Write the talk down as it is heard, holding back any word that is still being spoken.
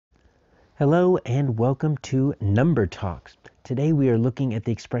Hello and welcome to Number Talks. Today we are looking at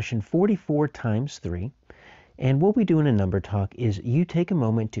the expression 44 times 3. And what we do in a number talk is you take a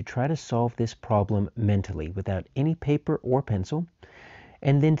moment to try to solve this problem mentally without any paper or pencil.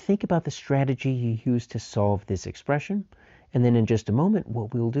 And then think about the strategy you use to solve this expression. And then in just a moment,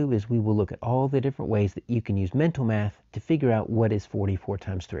 what we'll do is we will look at all the different ways that you can use mental math to figure out what is 44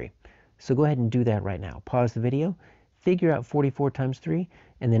 times 3. So go ahead and do that right now. Pause the video, figure out 44 times 3,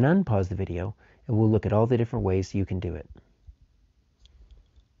 and then unpause the video, and we'll look at all the different ways you can do it.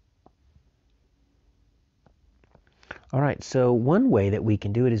 All right, so one way that we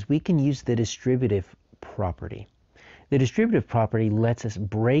can do it is we can use the distributive property. The distributive property lets us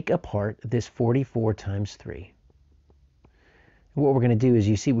break apart this 44 times 3. What we're going to do is,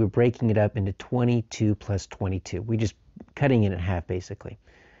 you see, we're breaking it up into 22 plus 22. We're just cutting it in half, basically.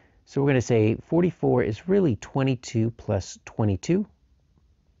 So we're going to say 44 is really 22 plus 22.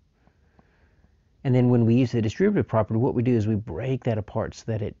 And then when we use the distributive property, what we do is we break that apart so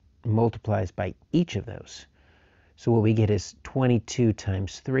that it multiplies by each of those. So what we get is 22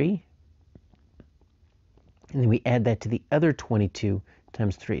 times 3. And then we add that to the other 22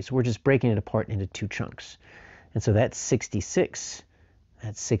 times 3. So we're just breaking it apart into two chunks. And so that's 66.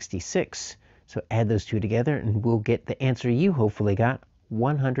 That's 66. So add those two together and we'll get the answer you hopefully got,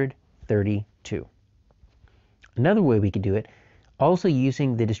 132. Another way we could do it, also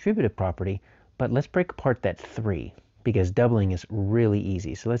using the distributive property, but let's break apart that 3 because doubling is really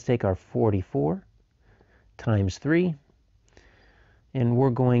easy. So let's take our 44 times 3, and we're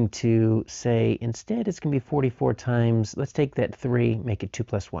going to say instead it's going to be 44 times, let's take that 3, make it 2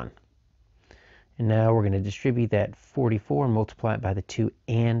 plus 1. And now we're going to distribute that 44 and multiply it by the 2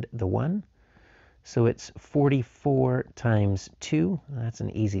 and the 1. So it's 44 times 2, that's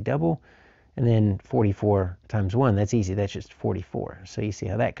an easy double. And then 44 times 1, that's easy, that's just 44. So you see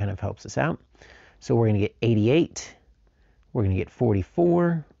how that kind of helps us out. So we're going to get 88, we're going to get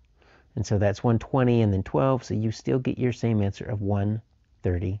 44, and so that's 120 and then 12, so you still get your same answer of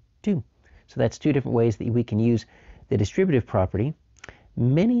 132. So that's two different ways that we can use the distributive property.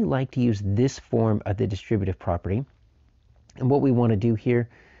 Many like to use this form of the distributive property. And what we want to do here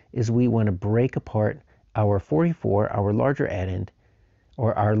is we want to break apart our 44, our larger addend,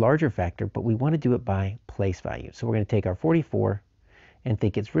 or our larger factor, but we want to do it by place value. So we're going to take our 44 and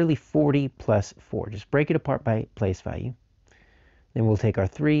think it's really 40 plus 4. Just break it apart by place value. Then we'll take our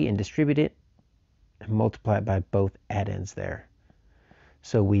 3 and distribute it and multiply it by both addends there.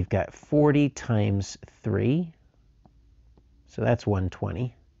 So we've got 40 times 3. So that's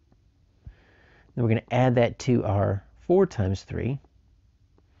 120. Then we're going to add that to our 4 times 3.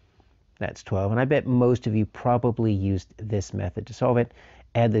 That's 12. And I bet most of you probably used this method to solve it.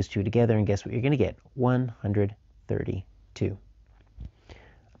 Add those two together, and guess what you're going to get? 132.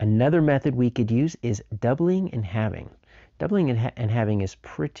 Another method we could use is doubling and halving. Doubling and halving is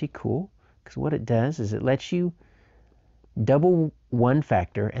pretty cool because what it does is it lets you double one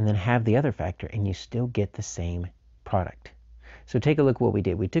factor and then halve the other factor, and you still get the same product. So take a look at what we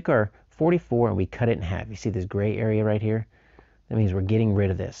did. We took our 44 and we cut it in half. You see this gray area right here? That means we're getting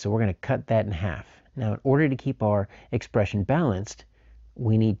rid of this. So we're going to cut that in half. Now, in order to keep our expression balanced,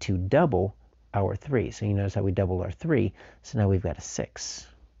 we need to double our 3. So you notice how we doubled our 3. So now we've got a 6.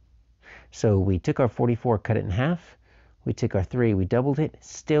 So we took our 44, cut it in half. We took our 3, we doubled it.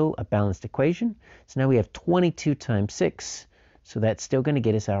 Still a balanced equation. So now we have 22 times 6. So that's still going to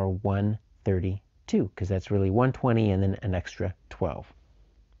get us our 132 because that's really 120 and then an extra 12.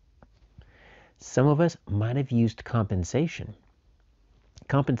 Some of us might have used compensation.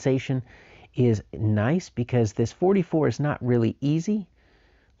 Compensation is nice because this 44 is not really easy,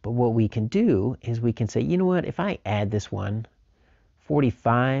 but what we can do is we can say, you know what, if I add this one,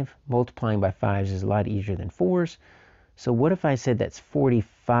 45 multiplying by 5s is a lot easier than 4s. So what if I said that's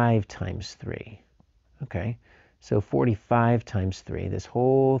 45 times 3? Okay, so 45 times 3, this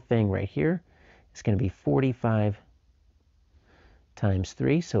whole thing right here is going to be 45 times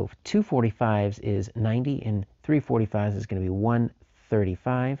 3. So 2 45s is 90 and 3 45s is going to be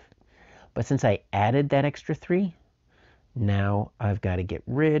 135. But since I added that extra 3, now I've got to get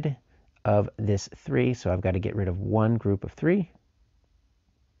rid of this 3. So I've got to get rid of one group of 3.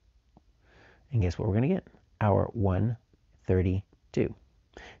 And guess what we're going to get? Our 132.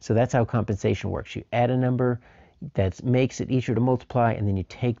 So that's how compensation works. You add a number that makes it easier to multiply, and then you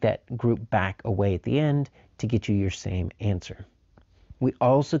take that group back away at the end to get you your same answer. We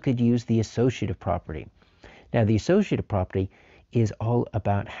also could use the associative property. Now, the associative property is all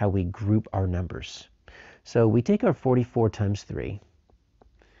about how we group our numbers. So we take our 44 times 3,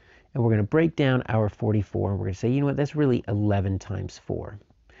 and we're going to break down our 44, and we're going to say, you know what, that's really 11 times 4.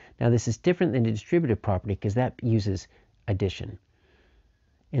 Now this is different than the distributive property because that uses addition.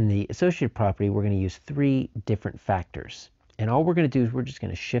 In the associative property, we're going to use 3 different factors. And all we're going to do is we're just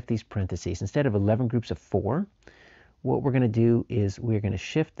going to shift these parentheses. Instead of 11 groups of 4, what we're going to do is we're going to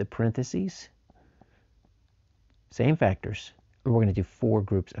shift the parentheses, same factors, and we're going to do 4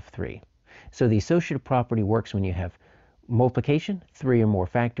 groups of 3. So the associative property works when you have multiplication, 3 or more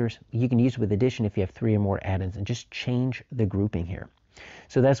factors. You can use it with addition if you have 3 or more add-ins, and just change the grouping here.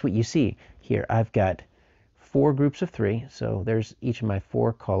 So that's what you see here. I've got 4 groups of 3, so there's each of my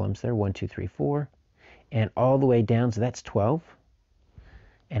 4 columns there, 1, 2, 3, 4, and all the way down, so that's 12.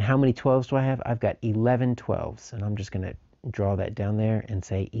 And how many 12s do I have? I've got 11 12s, and I'm just going to draw that down there and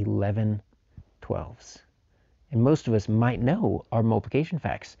say 11 12s. And most of us might know our multiplication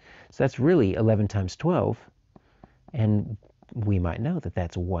facts. So that's really 11 times 12, and we might know that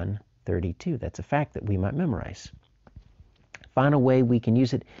that's 132. That's a fact that we might memorize. Final way we can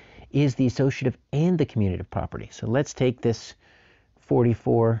use it is the associative and the commutative property. So let's take this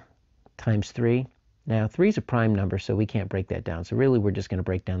 44 times 3. Now 3 is a prime number, so we can't break that down. So really we're just going to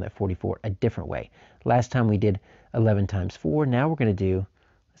break down that 44 a different way. Last time we did 11 times 4. Now we're going to do,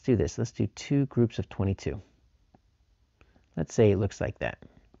 let's do this. Let's do 2 groups of 22. Let's say it looks like that.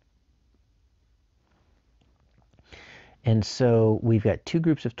 And so we've got 2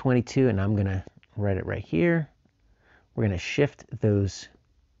 groups of 22, and I'm going to write it right here. We're going to shift those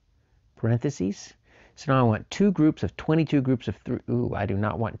parentheses. So now I want 2 groups of 22 groups of 3. Ooh, I do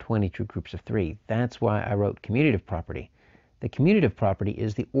not want 22 groups of 3. That's why I wrote commutative property. The commutative property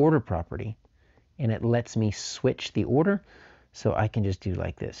is the order property, and it lets me switch the order. So I can just do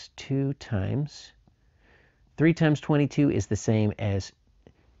like this. 3 times 22 is the same as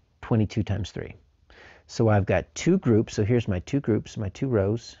 22 times 3. So I've got 2 groups. So here's my 2 groups, my 2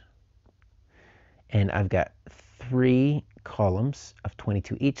 rows. And I've got 3 columns of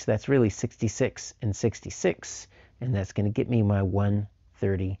 22 each. That's really 66 and 66. And that's going to get me my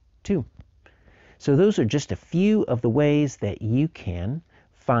 132. So those are just a few of the ways that you can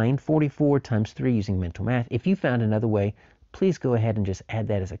find 44 times 3 using mental math. If you found another way, please go ahead and just add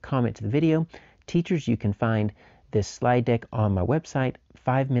that as a comment to the video. Teachers, you can find this slide deck on my website,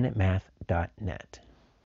 5minutemath.net.